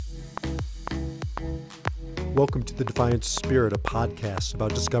Welcome to The Defiant Spirit, a podcast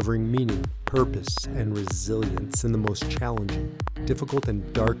about discovering meaning, purpose, and resilience in the most challenging, difficult,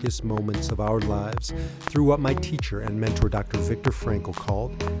 and darkest moments of our lives through what my teacher and mentor, Dr. Viktor Frankl,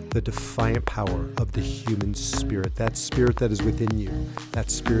 called the defiant power of the human spirit. That spirit that is within you, that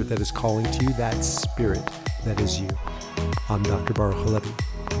spirit that is calling to you, that spirit that is you. I'm Dr. Baruch Halevi.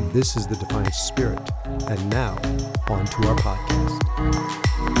 This is The Defiant Spirit. And now, on to our podcast.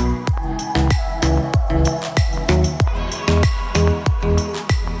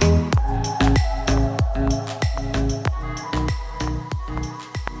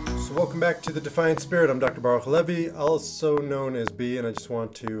 Welcome back to The Defiant Spirit. I'm Dr. Baruch Halevi, also known as B, and I just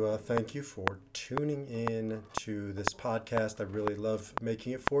want to thank you for tuning in to this podcast. I really love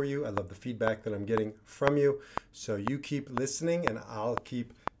making it for you. I love the feedback that I'm getting from you. So you keep listening and I'll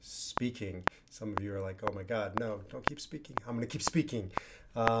keep speaking. Some of you are like, oh my God, no, don't keep speaking. I'm going to keep speaking.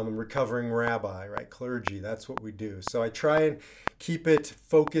 I'm a recovering rabbi, right? Clergy, that's what we do. So I try and keep it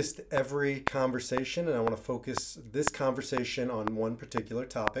focused every conversation, and I want to focus this conversation on one particular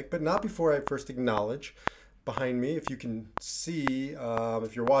topic, but not before I first acknowledge behind me. If you can see,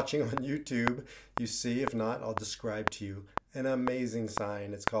 if you're watching on YouTube, you see. If not, I'll describe to you an amazing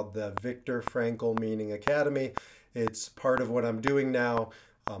sign. It's called the Viktor Frankl Meaning Academy. It's part of what I'm doing now.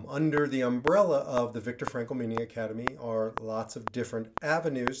 Under the umbrella of the Viktor Frankl Meaning Academy are lots of different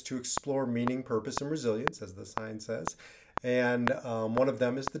avenues to explore meaning, purpose, and resilience, as the sign says. And one of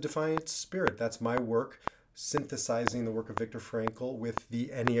them is the Defiant Spirit. That's my work, synthesizing the work of Viktor Frankl with the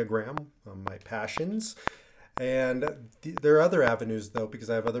Enneagram, my passions. And there are other avenues, though, because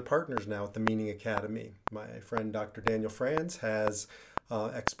I have other partners now at the Meaning Academy. My friend Dr. Daniel Franz has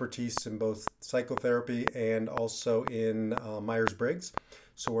expertise in both psychotherapy and also in Myers-Briggs.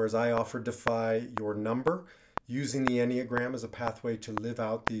 So whereas I offer Defy Your Number, using the Enneagram as a pathway to live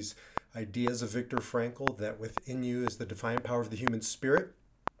out these ideas of Viktor Frankl, that within you is the defiant power of the human spirit.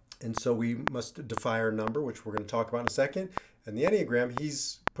 And so we must defy our number, which we're going to talk about in a second. And the Enneagram,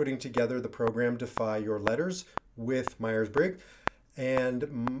 he's putting together the program Defy Your Letters with Myers-Briggs.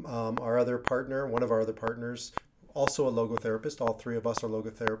 And our other partner, one of our other partners, also a logotherapist, all three of us are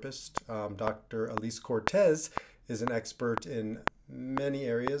logotherapists, Dr. Elise Cortez is an expert in many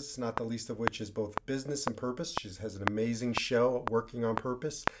areas, not the least of which is both business and purpose. She has an amazing show, Working on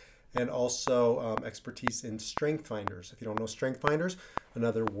Purpose, and also expertise in Strength Finders. If you don't know Strength Finders,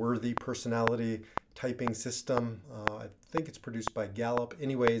 another worthy personality typing system. I think it's produced by Gallup.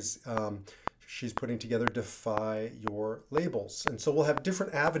 Anyways, she's putting together Defy Your Labels. And so we'll have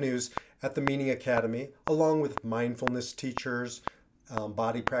different avenues at the Meaning Academy, along with mindfulness teachers,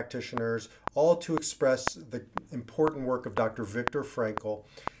 body practitioners, all to express the important work of Dr. Viktor Frankl.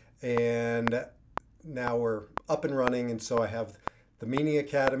 And now we're up and running, and so I have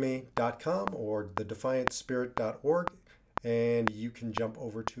themeaningacademy.com or thedefiantspirit.org, and you can jump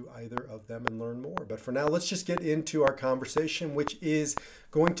over to either of them and learn more. But for now, let's just get into our conversation, which is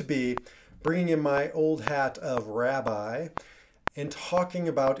going to be bringing in my old hat of rabbi and talking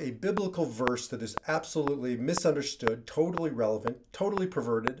about a biblical verse that is absolutely misunderstood, totally relevant, totally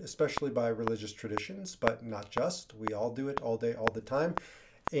perverted, especially by religious traditions, but not just. We all do it all day, all the time.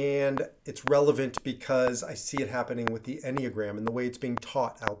 And it's relevant because I see it happening with the Enneagram and the way it's being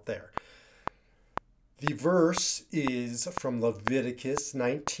taught out there. The verse is from Leviticus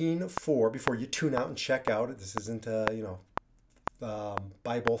 19:4. Before you tune out and check out, this isn't a,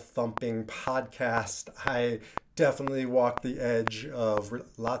 Bible thumping podcast. I definitely walk the edge of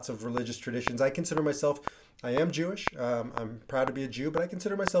lots of religious traditions. I am Jewish. I'm proud to be a Jew, but I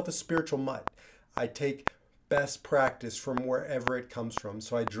consider myself a spiritual mutt. I take best practice from wherever it comes from.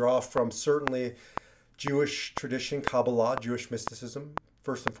 So I draw from certainly Jewish tradition, Kabbalah, Jewish mysticism,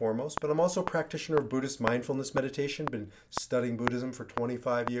 first and foremost, but I'm also a practitioner of Buddhist mindfulness meditation, been studying Buddhism for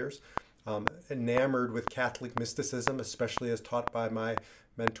 25 years. Enamored with Catholic mysticism, especially as taught by my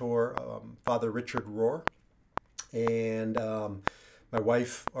mentor, Father Richard Rohr. And my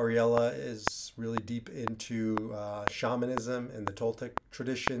wife, Ariella, is really deep into shamanism and the Toltec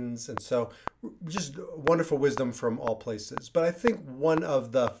traditions. And so just wonderful wisdom from all places. But I think one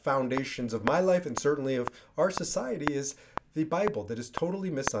of the foundations of my life and certainly of our society is the Bible, that is totally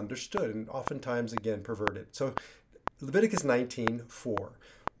misunderstood and oftentimes, again, perverted. So Leviticus 19:4.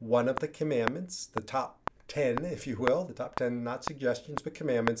 One of the commandments, the top 10, if you will, the top 10, not suggestions, but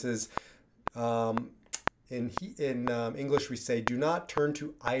commandments is, in English we say, do not turn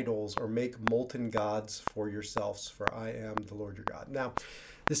to idols or make molten gods for yourselves, for I am the Lord your God. Now,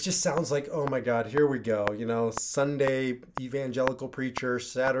 this just sounds like, oh my God, here we go. Sunday evangelical preacher,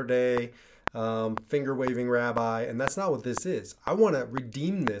 Saturday finger-waving rabbi, and that's not what this is. I want to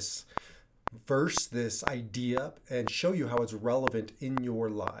redeem this verse, this idea, and show you how it's relevant in your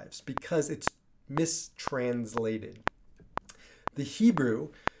lives because it's mistranslated. The Hebrew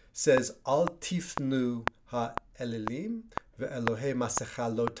says, Al tifnu ha'elelim ve'elohe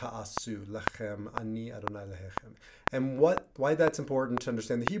masecha lo ta'asu lachem ani Adonai lehechem. And why that's important to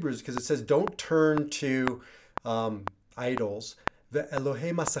understand the Hebrew is because it says, don't turn to idols.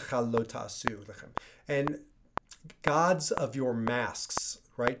 Ve'elohe masecha lo ta'asu lachem. And gods of your masks,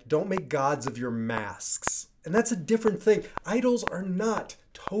 right? Don't make gods of your masks. And that's a different thing. Idols are not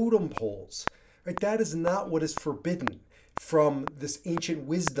totem poles, right? That is not what is forbidden from this ancient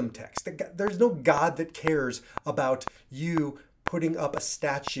wisdom text. There's no God that cares about you putting up a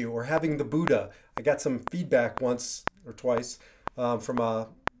statue or having the Buddha. I got some feedback once or twice from a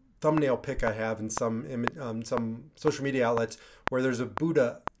thumbnail pic I have in some social media outlets where there's a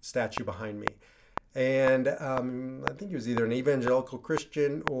Buddha statue behind me. And I think he was either an evangelical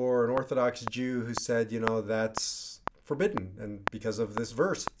Christian or an Orthodox Jew who said, that's forbidden. And because of this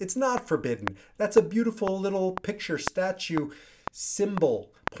verse, it's not forbidden. That's a beautiful little picture, statue,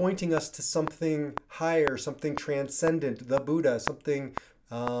 symbol pointing us to something higher, something transcendent, the Buddha, something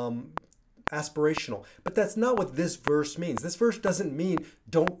aspirational. But that's not what this verse means. This verse doesn't mean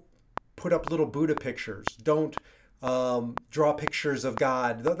don't put up little Buddha pictures. Don't draw pictures of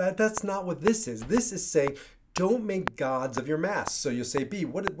God. That's not what this is. This is saying, don't make gods of your masks. So you'll say, B,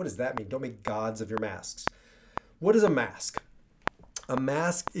 what does that mean? Don't make gods of your masks. What is a mask? A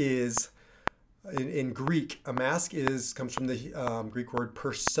mask is, in Greek, a mask comes from the Greek word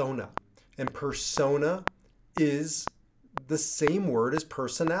persona. And persona is the same word as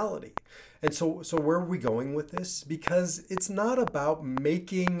personality. And so where are we going with this? Because it's not about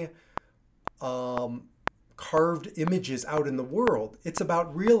making carved images out in the world. It's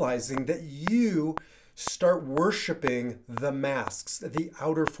about realizing that you start worshiping the masks, the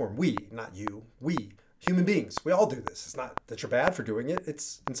outer form. We, not you, we, human beings, we all do this. It's not that you're bad for doing it.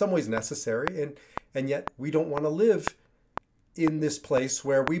 It's in some ways necessary. And yet we don't want to live in this place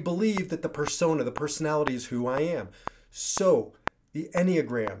where we believe that the persona, the personality is who I am. So the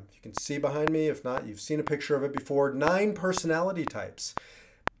Enneagram, you can see behind me. If not, you've seen a picture of it before. 9 personality types.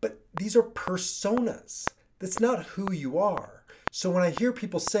 But these are personas. That's not who you are. So when I hear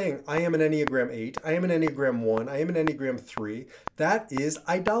people saying, I am an Enneagram 8, I am an Enneagram 1, I am an Enneagram 3, that is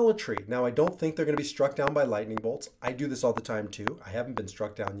idolatry. Now, I don't think they're going to be struck down by lightning bolts. I do this all the time too. I haven't been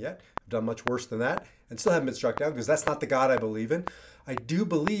struck down yet. I've done much worse than that and still haven't been struck down because that's not the God I believe in. I do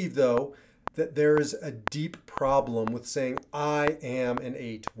believe, though, that there is a deep problem with saying, I am an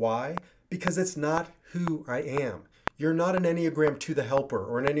 8. Why? Because it's not who I am. You're not an Enneagram 2 the helper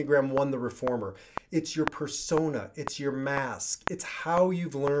or an Enneagram 1 the reformer. It's your persona. It's your mask. It's how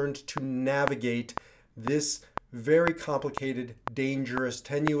you've learned to navigate this very complicated, dangerous,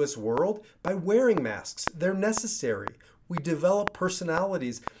 tenuous world by wearing masks. They're necessary. We develop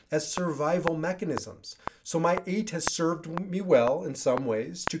personalities as survival mechanisms. So my 8 has served me well in some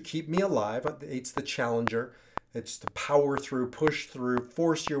ways to keep me alive. The 8's the challenger. It's to power through, push through,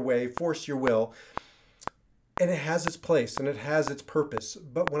 force your way, force your will. And it has its place and it has its purpose.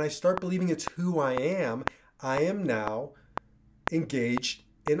 But when I start believing it's who I am now engaged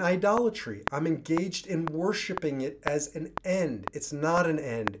in idolatry. I'm engaged in worshiping it as an end. It's not an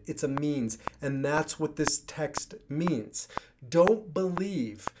end, it's a means. And that's what this text means. Don't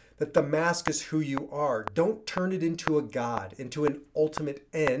believe that the mask is who you are. Don't turn it into a god, into an ultimate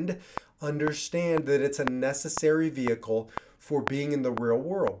end. Understand that it's a necessary vehicle for being in the real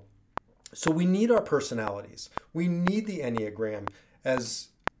world. So we need our personalities. We need the Enneagram as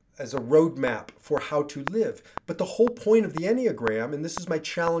a roadmap for how to live. But the whole point of the Enneagram, and this is my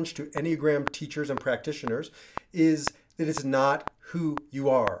challenge to Enneagram teachers and practitioners, is that it's not who you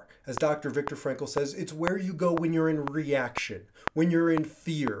are. As Dr. Viktor Frankl says, it's where you go when you're in reaction, when you're in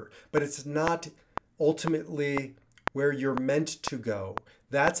fear, but it's not ultimately where you're meant to go.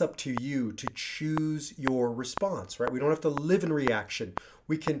 That's up to you to choose your response, right? We don't have to live in reaction.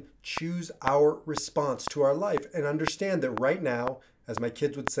 We can choose our response to our life and understand that right now, as my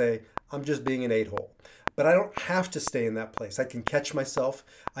kids would say, I'm just being an 8-hole. But I don't have to stay in that place. I can catch myself.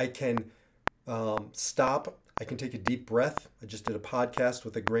 I can stop. I can take a deep breath. I just did a podcast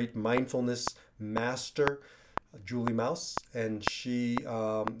with a great mindfulness master, Julie Mouse, and she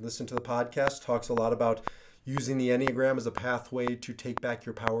listened to the podcast, talks a lot about using the Enneagram as a pathway to take back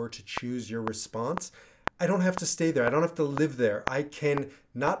your power to choose your response. I don't have to stay there. I don't have to live there. I can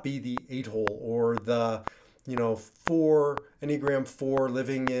not be the 8-hole or the 4, Enneagram 4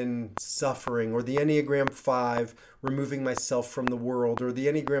 living in suffering, or the Enneagram 5 removing myself from the world, or the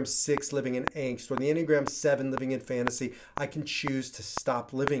Enneagram 6 living in angst, or the Enneagram 7 living in fantasy. I can choose to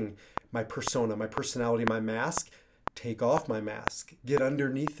stop living my persona, my personality, my mask. Take off my mask. Get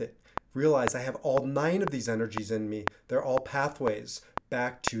underneath it. Realize I have all 9 of these energies in me. They're all pathways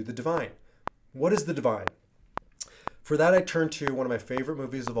back to the divine. What is the divine? For that, I turn to one of my favorite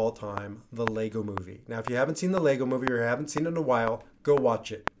movies of all time, the Lego Movie. Now, if you haven't seen the Lego Movie or haven't seen it in a while, go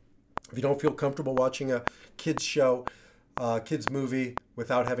watch it. If you don't feel comfortable watching a kids show, kids movie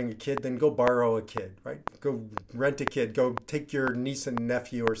without having a kid, then go borrow a kid, right? Go rent a kid. Go take your niece and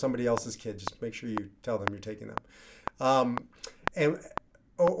nephew or somebody else's kid. Just make sure you tell them you're taking them.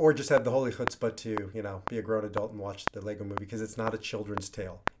 Or just have the holy chutzpah to, be a grown adult and watch the Lego Movie, because it's not a children's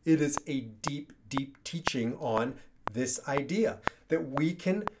tale. It is a deep, deep teaching on this idea that we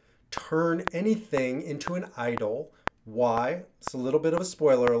can turn anything into an idol. Why? It's a little bit of a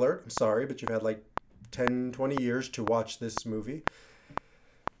spoiler alert. I'm sorry, but you've had like 10, 20 years to watch this movie.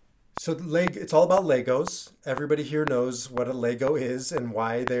 So it's all about Legos. Everybody here knows what a Lego is and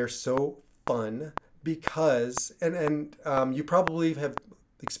why they're so fun, because, and you probably have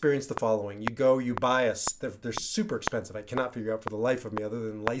experienced the following. You buy they're super expensive. I cannot figure out for the life of me, other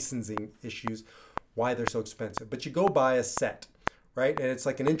than licensing issues, why they're so expensive. But you go buy a set, right? And it's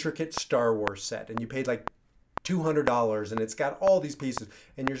like an intricate Star Wars set, and you paid like $200, and it's got all these pieces,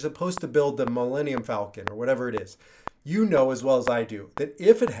 and you're supposed to build the Millennium Falcon or whatever it is. You know as well as I do that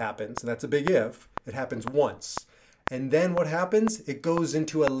if it happens, and that's a big if, it happens once. And then what happens? It goes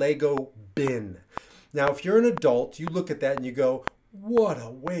into a Lego bin. Now, if you're an adult, you look at that and you go, what a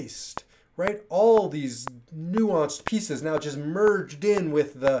waste, right? All these nuanced pieces now just merged in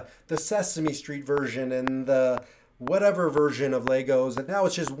with the Sesame Street version and the whatever version of Legos. And now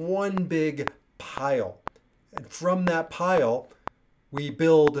it's just one big pile. And from that pile, we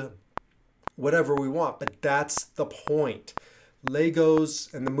build whatever we want. But that's the point.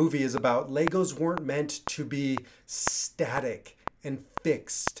 Legos, and the movie is about, Legos weren't meant to be static and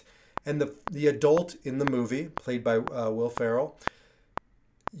fixed. And the adult in the movie, played by Will Ferrell,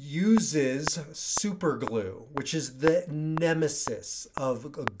 uses super glue, which is the nemesis of a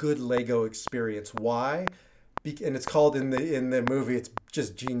good Lego experience. Why? And it's called in the movie, it's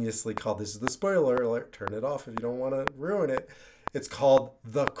just geniusly called, this is the spoiler alert, turn it off if you don't want to ruin it. It's called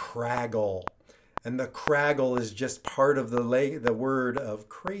the Craggle. And the Craggle is just part of the word of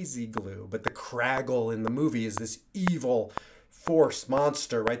crazy glue. But the Craggle in the movie is this evil force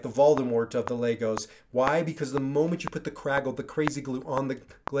monster, right? The Voldemort of the Legos. Why? Because the moment you put the Craggle, the crazy glue, on the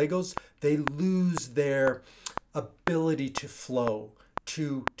Legos, they lose their ability to flow,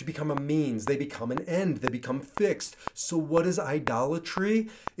 to become a means. They become an end. They become fixed. So what is idolatry?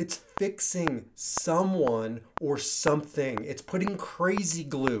 It's fixing someone or something. It's putting crazy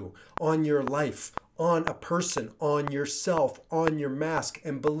glue on your life, on a person, on yourself, on your mask,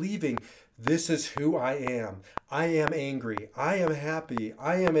 and believing this is who I am. I am angry. I am happy.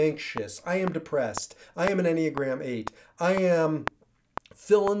 I am anxious. I am depressed. I am an Enneagram 8. I am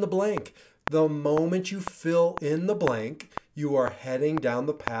fill in the blank. The moment you fill in the blank, you are heading down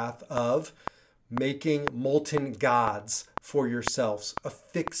the path of making molten gods for yourselves,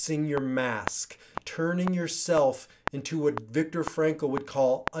 affixing your mask, turning yourself into what Viktor Frankl would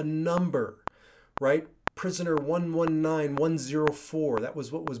call a number, right? Prisoner 119104. That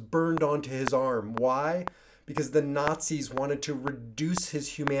was what was burned onto his arm. Why? Because the Nazis wanted to reduce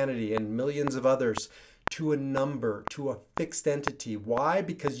his humanity and millions of others to a number, to a fixed entity. Why?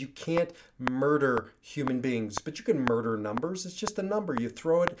 Because you can't murder human beings, but you can murder numbers. It's just a number. You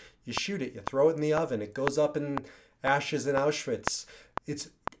throw it, you shoot it, you throw it in the oven. It goes up in ashes in Auschwitz. It's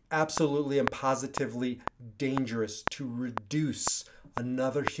absolutely and positively dangerous to reduce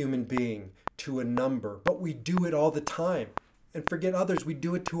another human being to a number, but we do it all the time. And forget others, we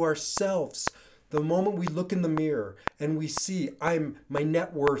do it to ourselves. The moment we look in the mirror and we see my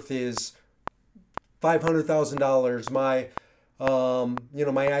net worth is $500,000,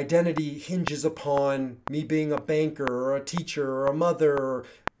 my identity hinges upon me being a banker or a teacher or a mother or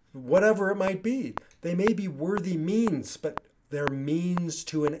whatever it might be. They may be worthy means, but they're means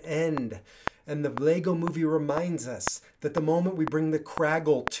to an end. And the Lego movie reminds us that the moment we bring the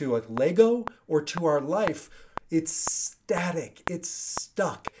Craggle to a Lego or to our life, it's static, it's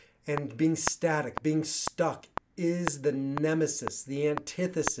stuck. And being static, being stuck is the nemesis, the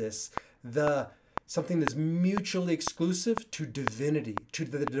antithesis, something that's mutually exclusive to divinity, to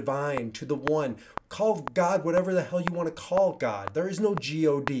the divine, to the one. Call God whatever the hell you want to call God. There is no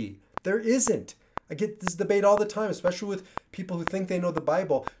God. There isn't. I get this debate all the time, especially with people who think they know the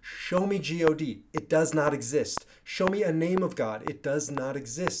Bible. Show me God. It does not exist. Show me a name of God. It does not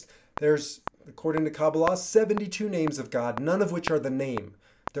exist. There's, according to Kabbalah, 72 names of God, none of which are the name.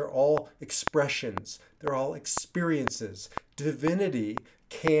 They're all expressions. They're all experiences. Divinity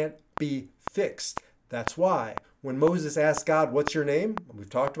can't be fixed. That's why when Moses asked God, what's your name? We've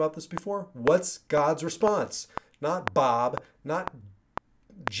talked about this before. What's God's response? Not Bob, not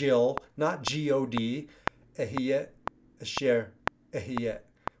Jill, not G-O-D, Ehiyet, Asher, Ehiyet,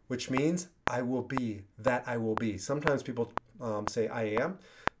 which means I will be, that I will be. Sometimes people say I am.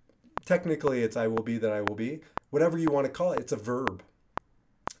 Technically, it's I will be that I will be. Whatever you want to call it, it's a verb.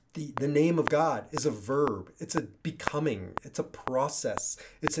 The name of God is a verb. It's a becoming. It's a process.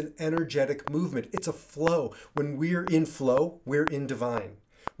 It's an energetic movement. It's a flow. When we're in flow, we're in divine.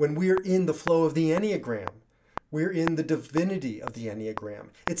 When we're in the flow of the Enneagram, we're in the divinity of the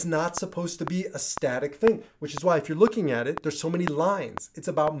Enneagram. It's not supposed to be a static thing, which is why if you're looking at it, there's so many lines. It's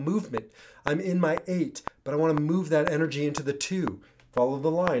about movement. I'm in my 8, but I want to move that energy into the 2. Follow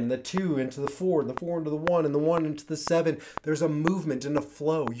the line, the 2 into the 4, and the 4 into the 1, and the 1 into the 7. There's a movement and a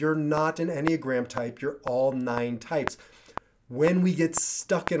flow. You're not an Enneagram type. You're all 9 types. When we get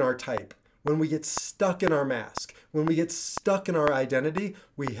stuck in our type, when we get stuck in our mask, when we get stuck in our identity,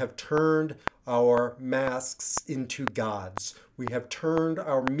 we have turned our masks into gods. We have turned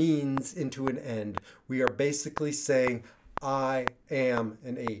our means into an end. We are basically saying, I am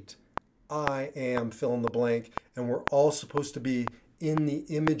an 8. I am fill in the blank. And we're all supposed to be in the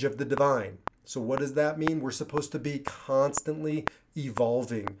image of the divine. So what does that mean? We're supposed to be constantly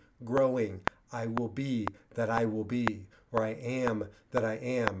evolving, growing. I will be that I will be, or I am that I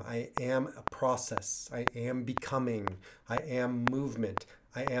am. I am a process. I am becoming. I am movement.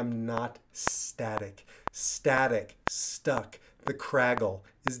 I am not static. Static, stuck. The craggle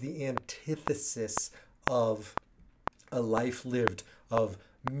is the antithesis of a life lived, of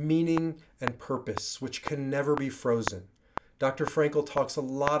meaning and purpose, which can never be frozen. Dr. Frankl talks a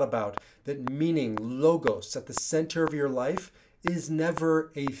lot about that meaning, logos, at the center of your life is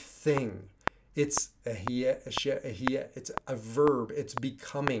never a thing. It's it's a verb. It's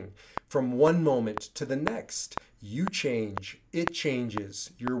becoming. From one moment to the next, you change. It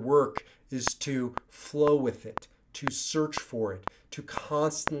changes. Your work is to flow with it, to search for it, to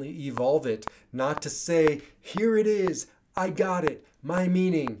constantly evolve it, not to say, here it is, I got it, my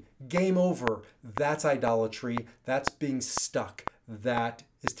meaning, game over. That's idolatry. That's being stuck. That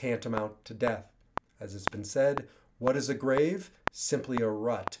is tantamount to death. As it's been said, what is a grave? Simply a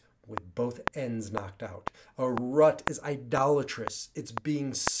rut with both ends knocked out. A rut is idolatrous. It's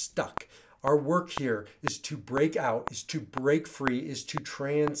being stuck. Our work here is to break out, is to break free, is to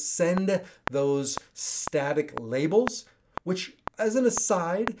transcend those static labels, which, as an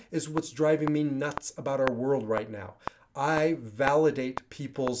aside, is what's driving me nuts about our world right now. I validate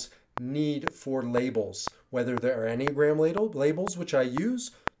people's need for labels, whether they're Enneagram labels, which I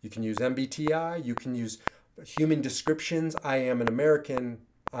use. You can use MBTI. You can use human descriptions. I am an American.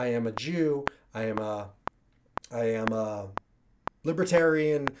 I am a Jew. I am a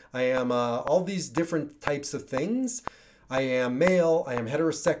libertarian. I am all these different types of things. I am male. I am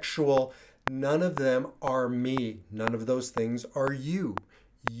heterosexual. None of them are me. None of those things are you.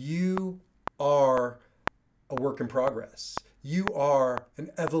 You are a work in progress. You are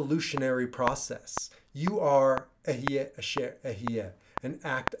an evolutionary process. You are an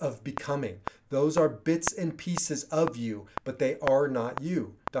act of becoming. Those are bits and pieces of you, but they are not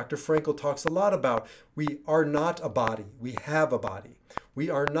you. Dr. Frankl talks a lot about we are not a body. We have a body. We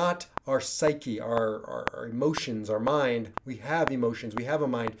are not our psyche, our emotions, our mind. We have emotions. We have a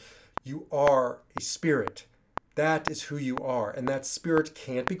mind. You are a spirit. That is who you are. And that spirit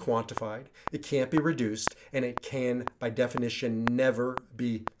can't be quantified. It can't be reduced. And it can, by definition, never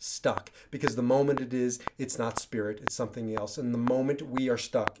be stuck. Because the moment it is, it's not spirit. It's something else. And the moment we are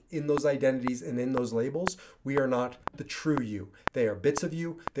stuck in those identities and in those labels, we are not the true you. They are bits of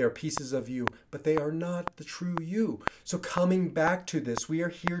you. They are pieces of you. But they are not the true you. So coming back to this, we are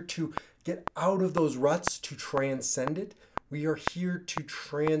here to get out of those ruts, to transcend it. We are here to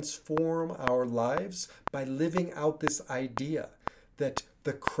transform our lives by living out this idea that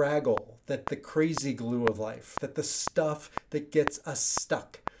the craggle, that the crazy glue of life, that the stuff that gets us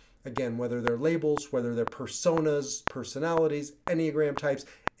stuck, again, whether they're labels, whether they're personas, personalities, Enneagram types,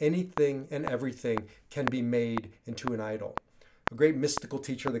 anything and everything can be made into an idol. A great mystical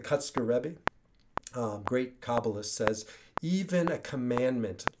teacher, the Kutzker Rebbe, great Kabbalist, says, even a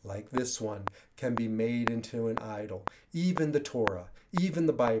commandment like this one can be made into an idol. Even the Torah, even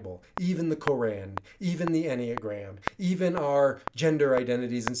the Bible, even the Quran, even the Enneagram, even our gender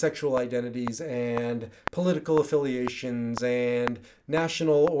identities and sexual identities and political affiliations and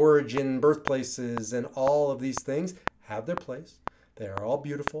national origin, birthplaces, and all of these things have their place. They are all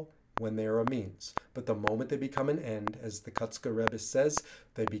beautiful when they are a means. But the moment they become an end, as the Kutzker Rebbe says,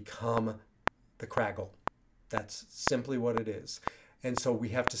 they become the craggle. That's simply what it is. And so we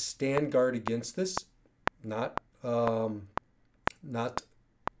have to stand guard against this, not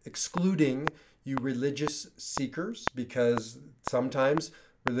excluding you religious seekers, because sometimes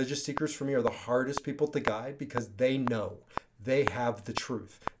religious seekers for me are the hardest people to guide because they know. They have the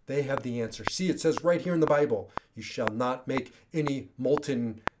truth. They have the answer. See, it says right here in the Bible, you shall not make any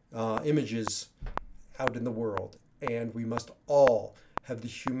molten images out in the world. And we must all have the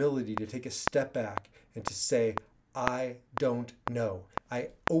humility to take a step back and to say, I don't know. I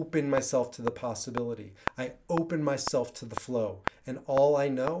open myself to the possibility. I open myself to the flow. And all I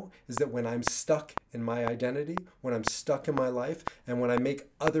know is that when I'm stuck in my identity, when I'm stuck in my life, and when I make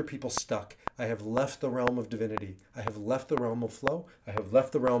other people stuck, I have left the realm of divinity. I have left the realm of flow. I have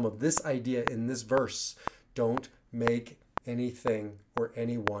left the realm of this idea in this verse. Don't make anything or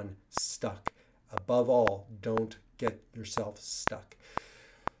anyone stuck. Above all, don't get yourself stuck.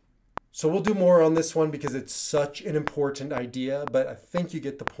 So we'll do more on this one because it's such an important idea, but I think you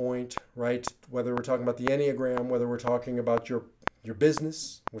get the point, right? Whether we're talking about the Enneagram, whether we're talking about your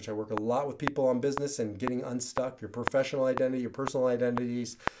business, which I work a lot with people on business and getting unstuck, your professional identity, your personal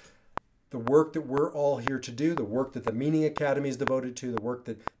identities, the work that we're all here to do, the work that the Meaning Academy is devoted to, the work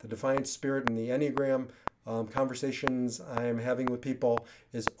that the Defiant Spirit and the Enneagram conversations I am having with people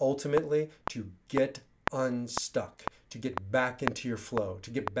is ultimately to get unstuck, to get back into your flow,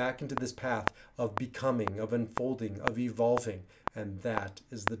 to get back into this path of becoming, of unfolding, of evolving. And that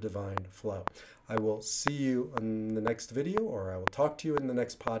is the divine flow. I will see you in the next video, or I will talk to you in the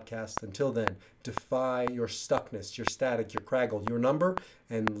next podcast. Until then, defy your stuckness, your static, your craggle, your number,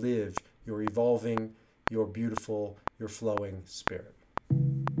 and live your evolving, your beautiful, your flowing spirit.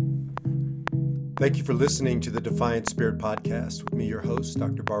 Thank you for listening to the Defiant Spirit Podcast with me, your host,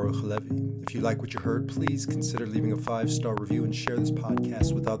 Dr. Baruch Levi. If you like what you heard, please consider leaving a 5-star review and share this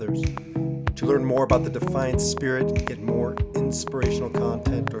podcast with others. To learn more about the Defiant Spirit, get more inspirational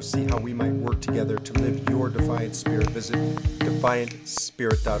content, or see how we might work together to live your Defiant Spirit, visit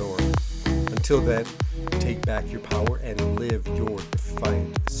defiantspirit.org. Until then, take back your power and live your